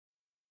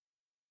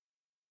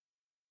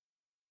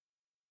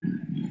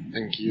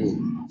Thank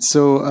you.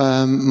 So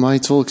my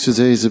talk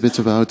today is a bit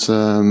about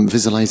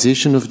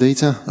visualization of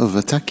data, of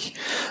attack.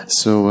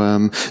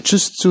 So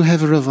just to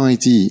have a rough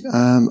idea,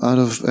 out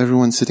of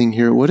everyone sitting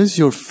here, what is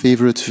your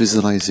favorite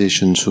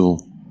visualization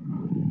tool?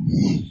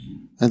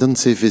 I don't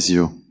say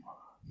Visio.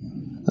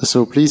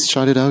 So please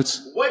shout it out.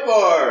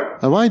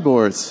 Whiteboard! A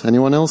whiteboard.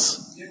 Anyone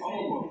else?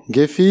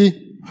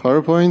 Giphy?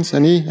 PowerPoint?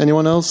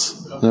 Anyone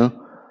else? No?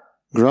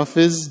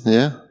 Graphiz?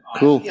 Yeah?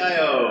 Cool.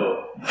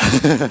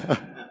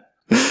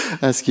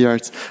 ASCII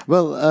art.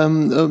 Well,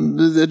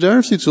 there are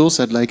a few tools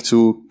I'd like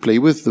to play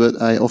with,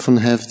 but I often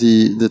have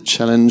the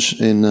challenge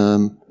in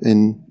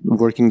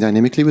working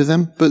dynamically with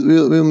them. But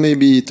we'll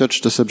maybe touch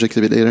the subject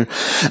a bit later.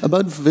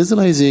 About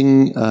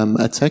visualizing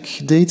attack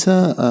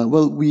data,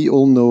 well, we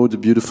all know the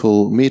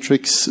beautiful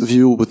matrix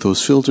view with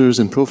those filters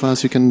and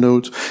profiles you can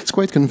load. It's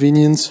quite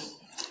convenient.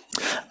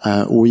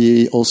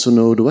 We also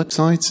know the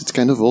website. It's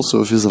kind of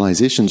also a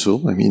visualization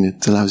tool. I mean,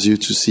 it allows you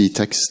to see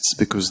texts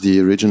because the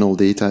original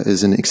data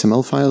is in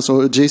XML files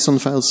or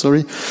JSON files,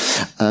 sorry.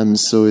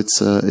 So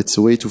it's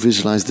a way to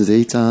visualize the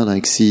data,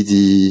 like see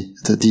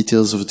the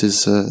details of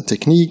this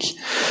technique.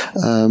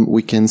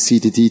 We can see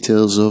the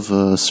details of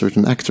a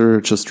certain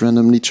actor just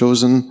randomly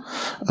chosen.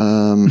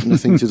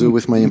 Nothing to do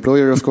with my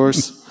employer, of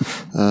course.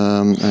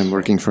 I'm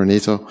working for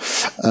NATO.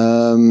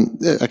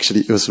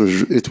 Actually,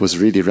 it was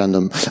really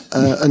random.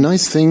 A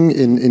nice thing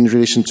in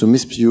relation to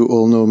MISP, you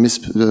all know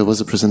MISP, there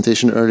was a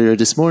presentation earlier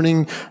this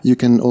morning. You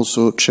can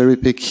also cherry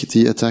pick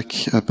the attack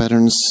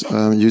patterns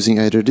using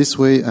either this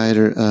way,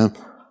 either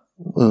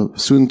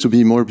soon to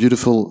be more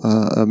beautiful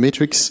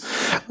matrix,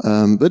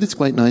 but it's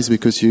quite nice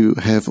because you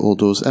have all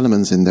those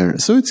elements in there.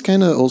 So it's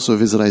kind of also a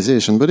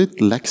visualization, but it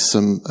lacks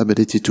some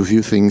ability to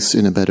view things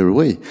in a better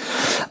way.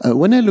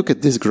 When I look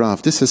at this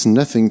graph, this has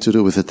nothing to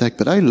do with attack,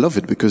 but I love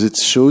it because it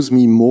shows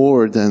me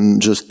more than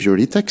just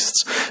purely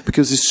texts,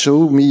 because it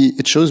shows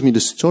me the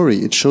story,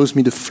 it shows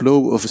me the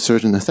flow of a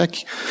certain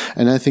attack,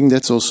 and I think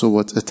that's also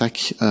what attack,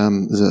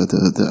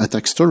 the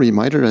attack story,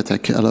 MITRE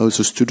ATT&CK,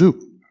 allows us to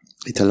do.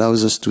 It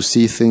allows us to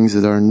see things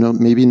that are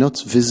maybe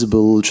not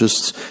visible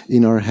just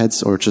in our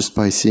heads or just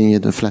by seeing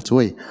it in a flat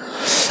way.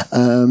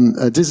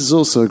 This is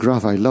also a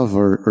graph I love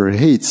or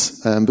hate,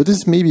 but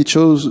this maybe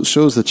shows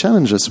the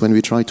challenges when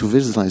we try to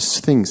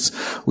visualize things.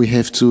 We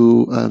have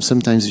to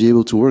sometimes be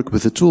able to work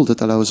with a tool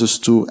that allows us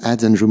to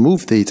add and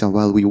remove data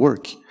while we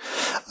work.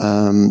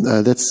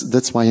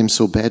 That's why I'm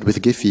so bad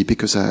with Giphy,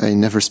 because I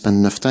never spend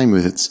enough time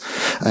with it.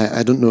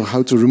 I don't know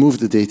how to remove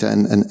the data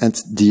and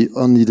add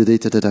only the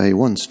data that I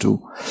want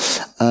to.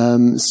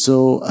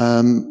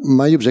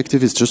 My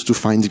objective is just to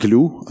find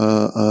glue.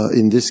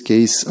 In this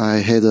case, I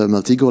had a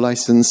Maltego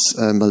license.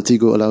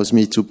 Maltego allows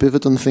me to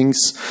pivot on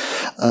things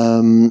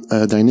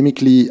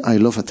dynamically. I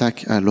love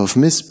attack. I love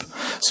MISP.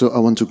 So I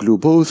want to glue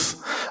both.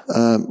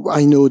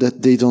 I know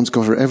that they don't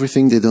cover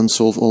everything. They don't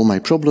solve all my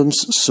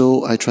problems.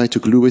 So I try to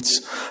glue it.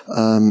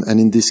 And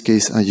in this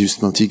case, I used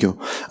Maltego.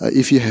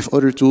 If you have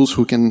other tools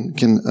who can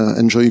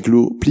enjoy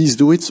glue, please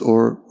do it.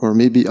 Or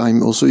maybe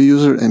I'm also a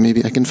user and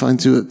maybe I can find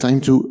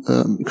time to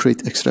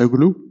create extra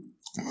glue.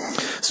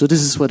 So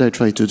this is what I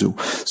try to do.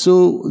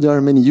 So there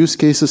are many use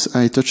cases.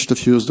 I touched a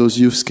few of those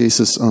use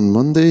cases on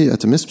Monday at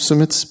the MISP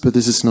Summit, but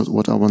this is not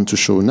what I want to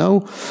show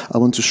now. I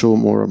want to show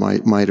more of my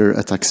MITRE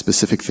ATT&CK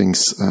specific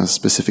things,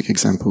 specific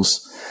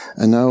examples.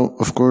 And now,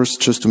 of course,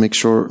 just to make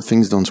sure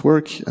things don't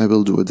work, I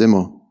will do a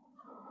demo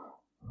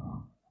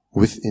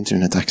with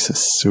internet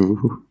access. So,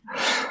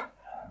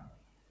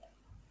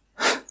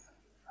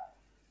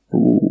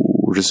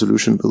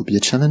 resolution will be a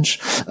challenge.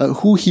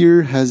 Who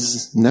here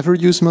has never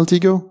used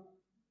Maltego?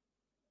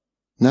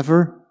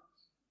 Never?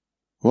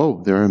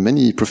 Whoa, there are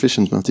many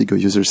proficient Maltego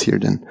users here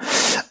then.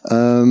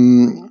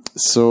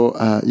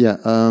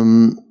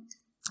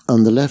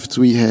 On the left,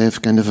 we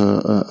have kind of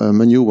a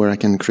menu where I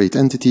can create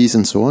entities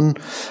and so on.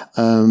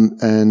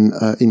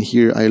 In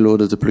here, I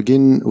loaded a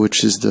plugin,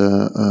 which is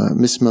the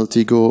MISP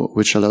Maltego,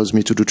 which allows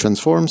me to do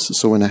transforms.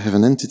 So when I have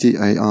an entity,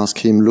 I ask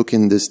him, look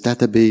in this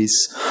database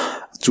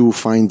to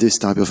find this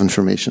type of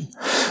information.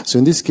 So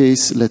in this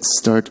case, let's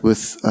start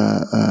with,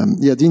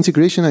 the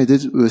integration I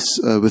did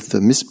with the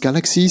MISP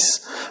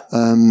galaxies.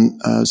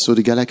 So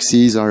the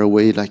galaxies are a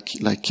way, like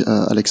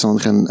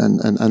Alexandre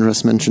and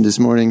Andras mentioned this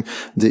morning,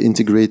 they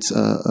integrate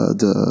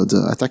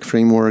the attack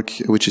framework,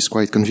 which is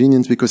quite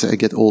convenient because I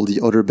get all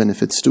the other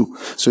benefits too.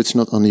 So it's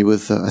not only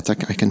with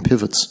attack I can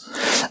pivot.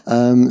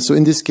 So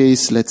in this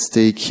case, let's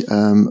take,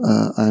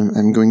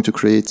 I'm going to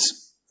create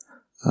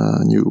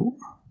a new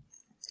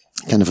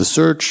kind of a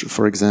search.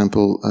 For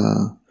example,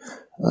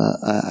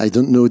 I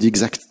don't know the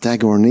exact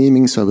tag or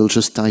naming, so I will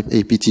just type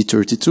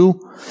APT32,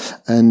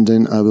 and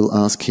then I will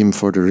ask him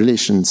for the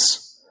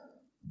relations.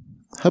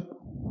 Hup.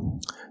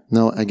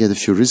 Now I get a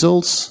few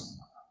results.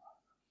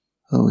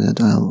 Oh yeah,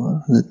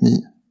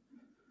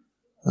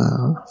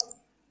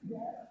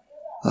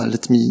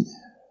 let me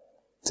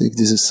take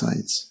this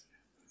aside.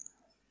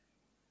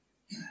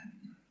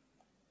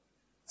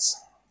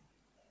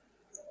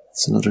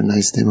 It's another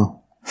nice demo.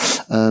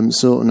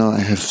 So now I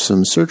have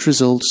some search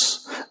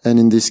results, And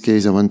in this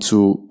case, I want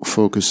to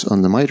focus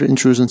on the MITRE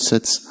intrusion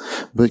sets.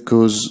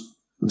 Because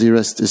the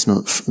rest is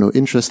no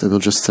interest, I will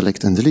just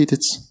select and delete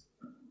it.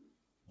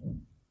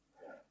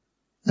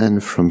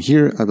 And from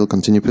here, I will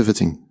continue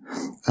pivoting.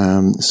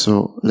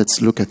 So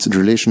let's look at the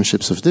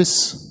relationships of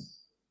this.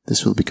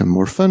 This will become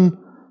more fun.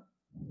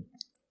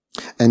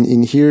 And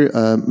in here,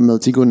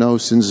 Maltego now,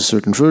 since a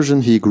certain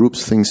version, he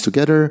groups things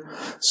together.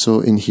 So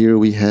in here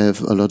we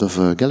have a lot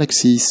of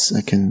galaxies.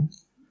 I can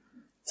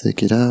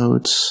take it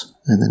out,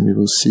 and then we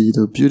will see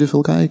the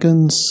beautiful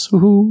icons.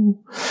 Woohoo!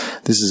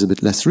 This is a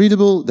bit less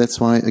readable. That's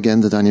why,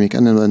 again, the dynamic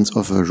element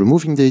of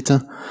removing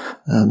data.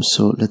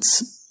 So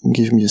let's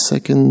give me a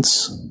second.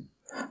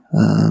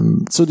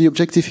 So the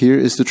objective here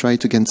is to try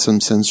to get some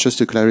sense, just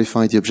to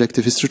clarify, the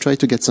objective is to try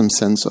to get some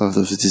sense out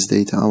of this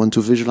data. I want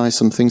to visualize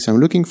some things I'm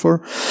looking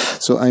for.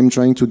 So I'm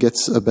trying to get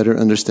a better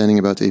understanding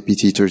about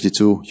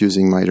APT32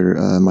 using MITRE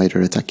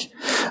ATT&CK.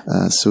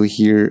 So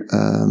here,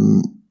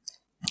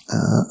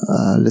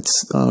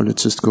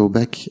 let's just go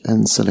back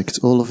and select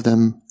all of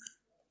them.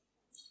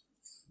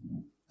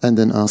 And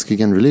then ask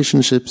again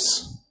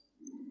relationships.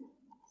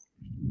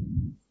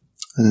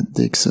 And it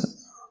takes a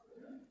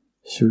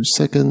few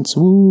seconds.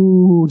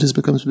 Ooh, this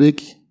becomes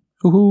big.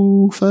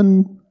 Ooh,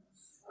 fun.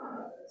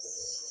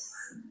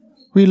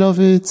 We love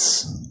it.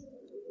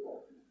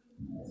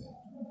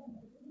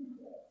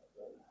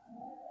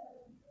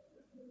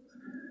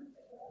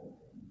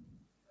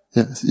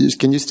 Yeah,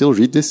 can you still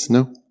read this?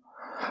 No?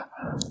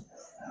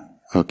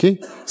 Okay,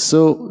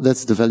 so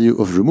that's the value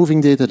of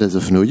removing data that's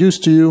of no use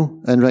to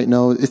you. And right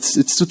now it's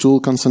the tool,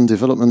 constant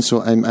development,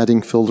 so I'm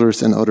adding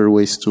filters and other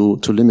ways to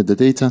limit the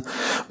data.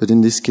 But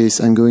in this case,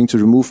 I'm going to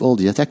remove all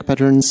the attack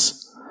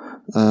patterns.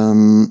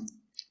 And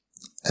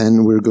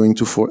we're going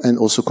to, and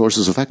also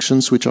courses of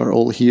actions, which are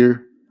all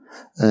here.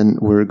 And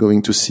we're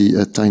going to see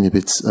a tiny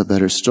bit a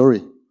better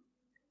story.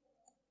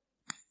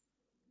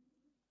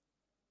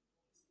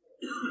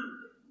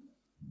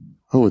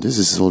 Oh, this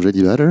is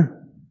already better.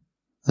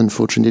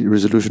 Unfortunately,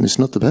 resolution is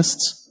not the best.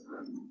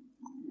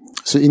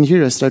 So in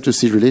here, I start to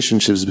see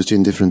relationships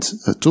between different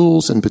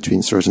tools and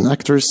between certain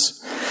actors.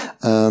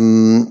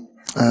 Let's,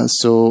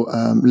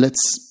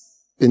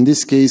 in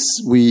this case,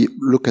 we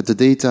look at the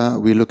data,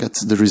 we look at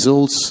the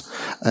results,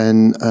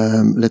 and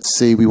let's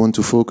say we want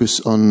to focus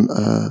on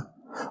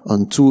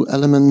two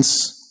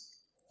elements,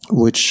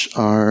 which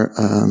are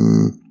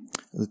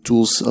the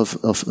tools of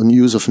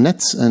use of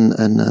nets and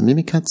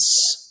Mimikatz.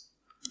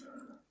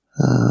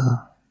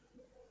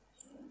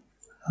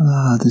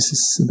 This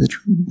is a bit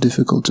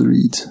difficult to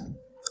read.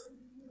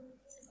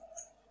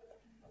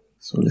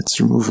 So let's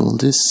remove all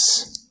this.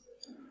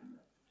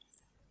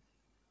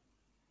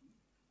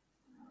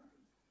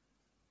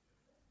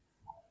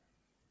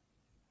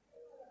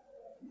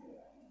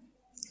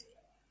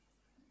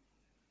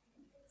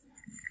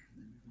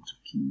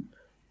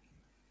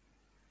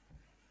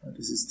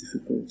 This is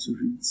difficult to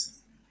read.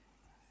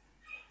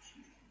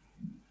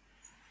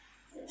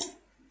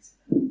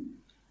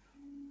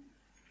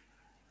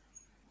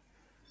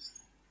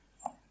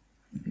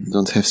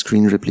 Don't have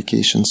screen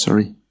replication,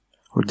 sorry,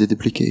 or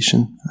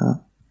deduplication.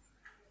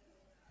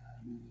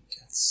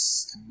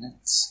 Cats and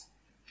nets.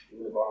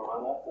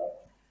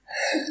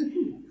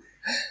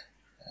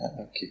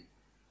 Okay.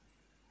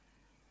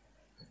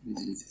 Let me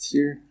delete it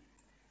here.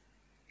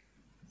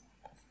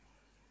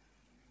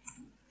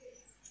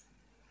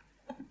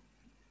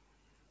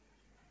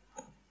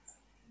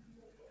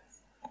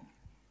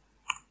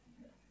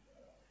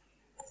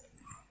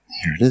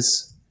 Here it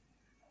is.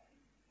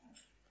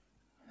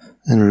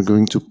 And we're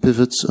going to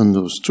pivot on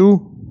those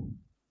two.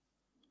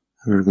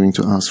 We're going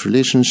to ask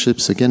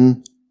relationships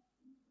again.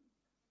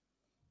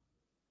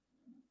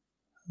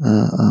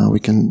 We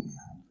can...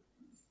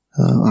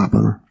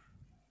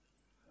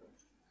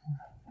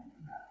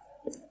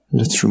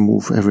 let's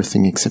remove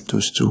everything except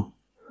those two.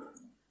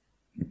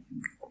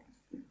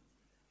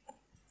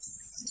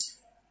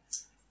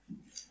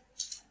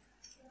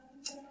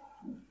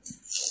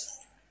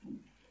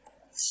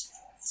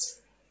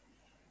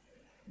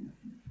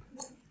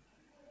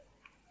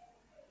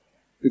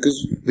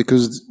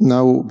 Because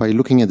now, by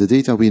looking at the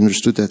data, we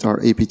understood that our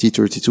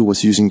APT32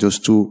 was using those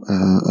two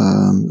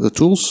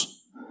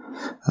tools.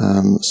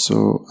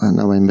 So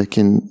now I'm back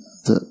in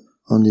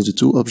only the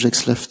two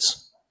objects left.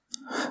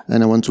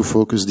 And I want to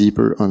focus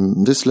deeper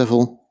on this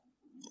level.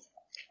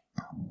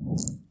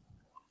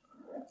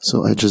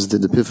 So I just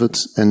did the pivot,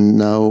 and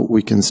now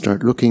we can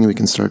start looking, we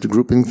can start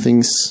grouping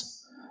things.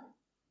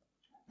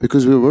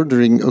 Because we were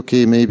wondering,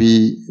 okay,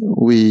 maybe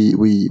we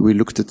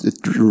looked at it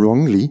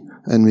wrongly,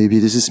 and maybe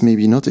this is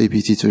maybe not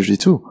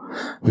APT32,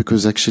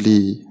 because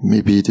actually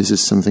maybe this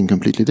is something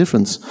completely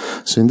different.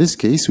 So in this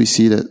case, we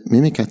see that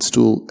Mimikatz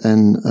tool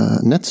and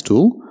Net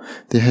tool,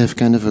 they have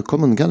kind of a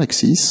common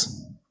galaxies,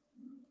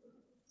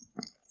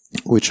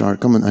 which are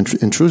common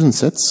intrusion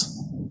sets.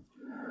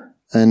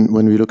 And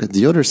when we look at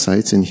the other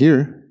sides in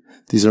here,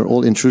 these are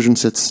all intrusion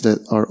sets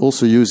that are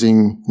also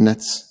using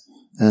nets,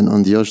 and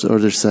on the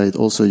other side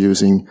also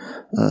using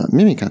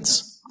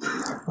Mimikatz.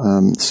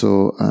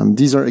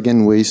 These are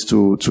again ways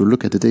to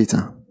look at the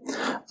data.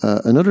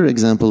 Another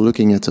example,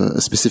 looking at a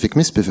specific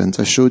MISP event.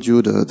 I showed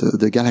you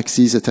the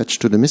galaxies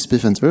attached to the MISP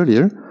event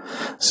earlier.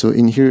 So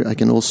in here, I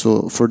can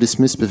also, for this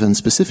MISP event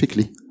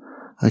specifically,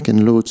 I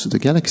can load the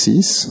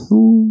galaxies.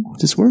 Ooh,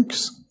 this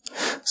works.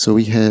 So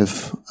we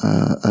have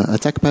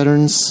attack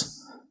patterns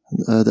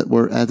that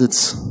were added.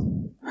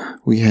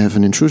 We have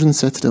an intrusion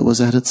set that was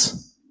added.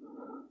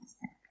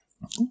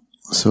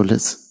 So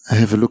let's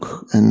have a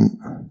look and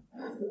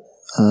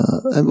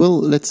well,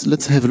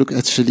 let's have a look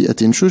actually at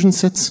the intrusion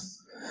sets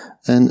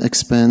and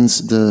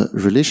expands the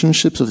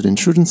relationships of the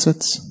intrusion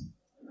sets,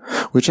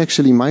 which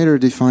actually might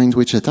define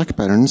which attack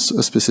patterns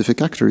a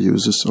specific actor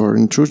uses or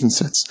intrusion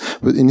sets.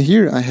 But in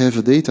here, I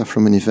have data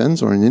from an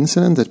event or an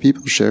incident that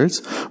people shared,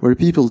 where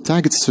people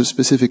tagged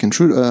specific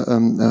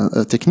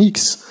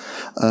techniques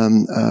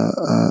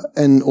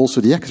and also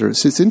the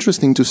actors. It's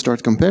interesting to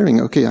start comparing.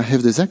 Okay, I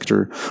have this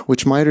actor,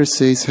 which MITRE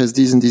says has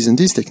these and these and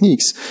these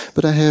techniques,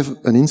 but I have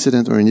an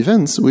incident or an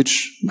event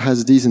which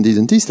has these and these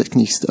and these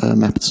techniques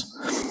mapped.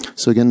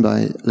 So again,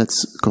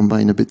 let's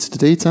combine a bit the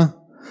data.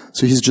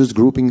 So he's just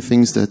grouping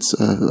things that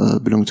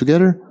belong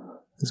together.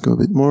 Let's go a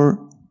bit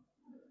more.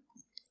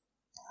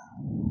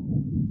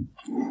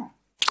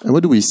 And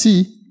what do we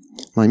see?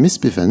 My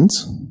MISP event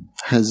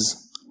has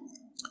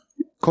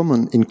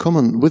in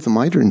common with the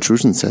MITRE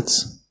intrusion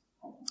sets,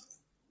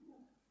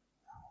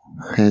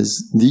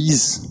 has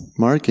these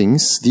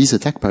markings, these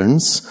attack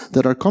patterns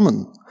that are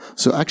common.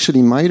 So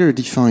actually MITRE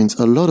defines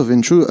a lot of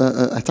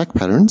attack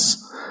patterns,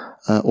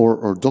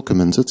 or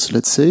documented,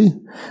 let's say,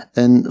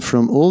 and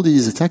from all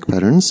these attack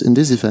patterns in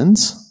this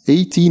event,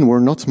 18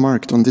 were not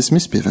marked on this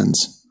MISP event.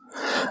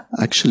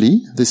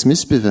 Actually, this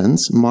MISP event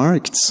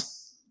marked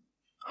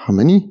how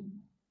many?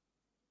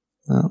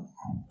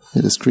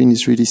 The screen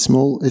is really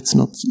small, it's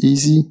not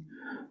easy.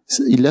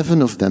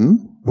 11 of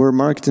them were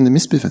marked in the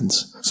MISP event.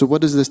 So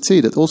what does that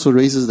say? That also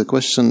raises the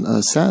question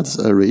Sad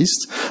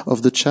raised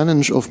of the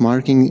challenge of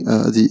marking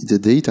the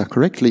data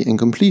correctly and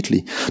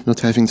completely,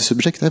 not having the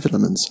subjective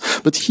elements.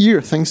 But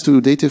here, thanks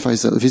to data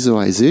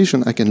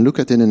visualization, I can look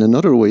at it in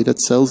another way that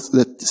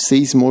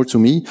says more to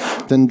me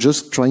than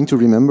just trying to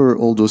remember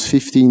all those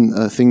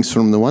 15 things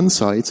from the one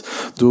side,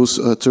 those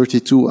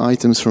 32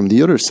 items from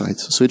the other side.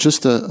 So it's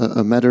just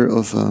a matter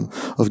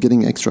of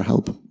getting extra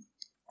help.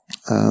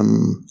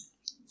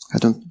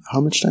 How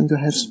much time do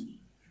I have?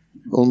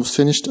 Almost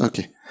finished?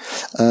 Okay.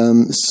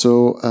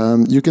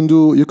 You can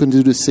do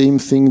the same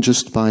thing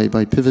just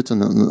by pivot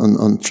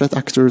on threat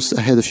actors.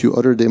 I had a few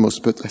other demos,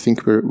 but I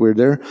think we're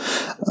there.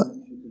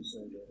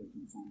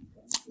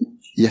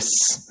 Yes.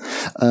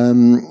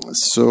 Current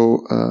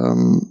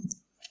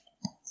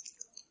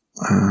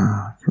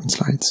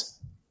slides.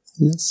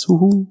 Yes.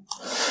 Woohoo.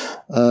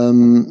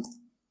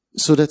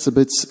 So that's a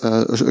bit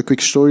a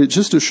quick story,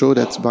 just to show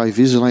that by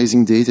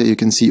visualizing data, you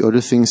can see other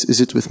things.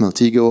 Is it with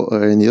Maltego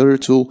or any other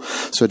tool?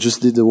 So I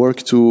just did the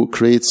work to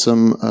create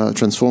some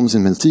transforms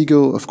in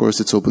Maltego. Of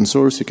course, it's open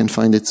source. You can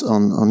find it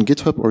on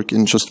GitHub, or you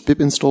can just pip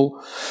install.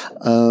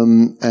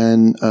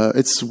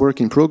 It's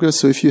work in progress.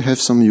 So if you have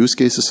some use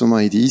cases, some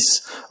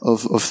ideas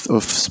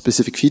of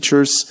specific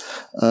features,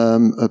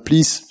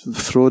 please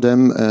throw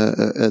them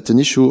at an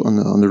issue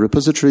on the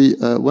repository.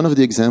 One of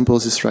the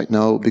examples is right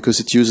now, because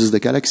it uses the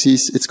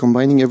galaxies, it's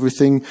combining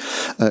everything.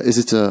 Is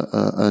it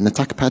an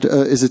attack pattern?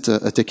 Is it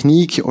a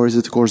technique, or is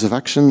it a course of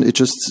action? It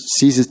just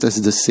sees it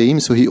as the same.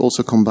 So he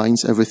also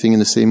combines everything in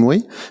the same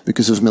way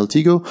because of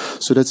Maltego.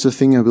 So that's the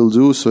thing I will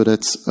do, so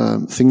that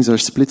things are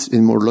split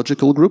in more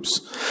logical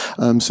groups.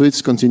 So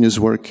it's continuous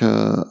work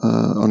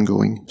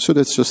ongoing. So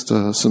that's just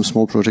some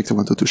small project I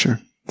wanted to share.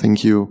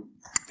 Thank you.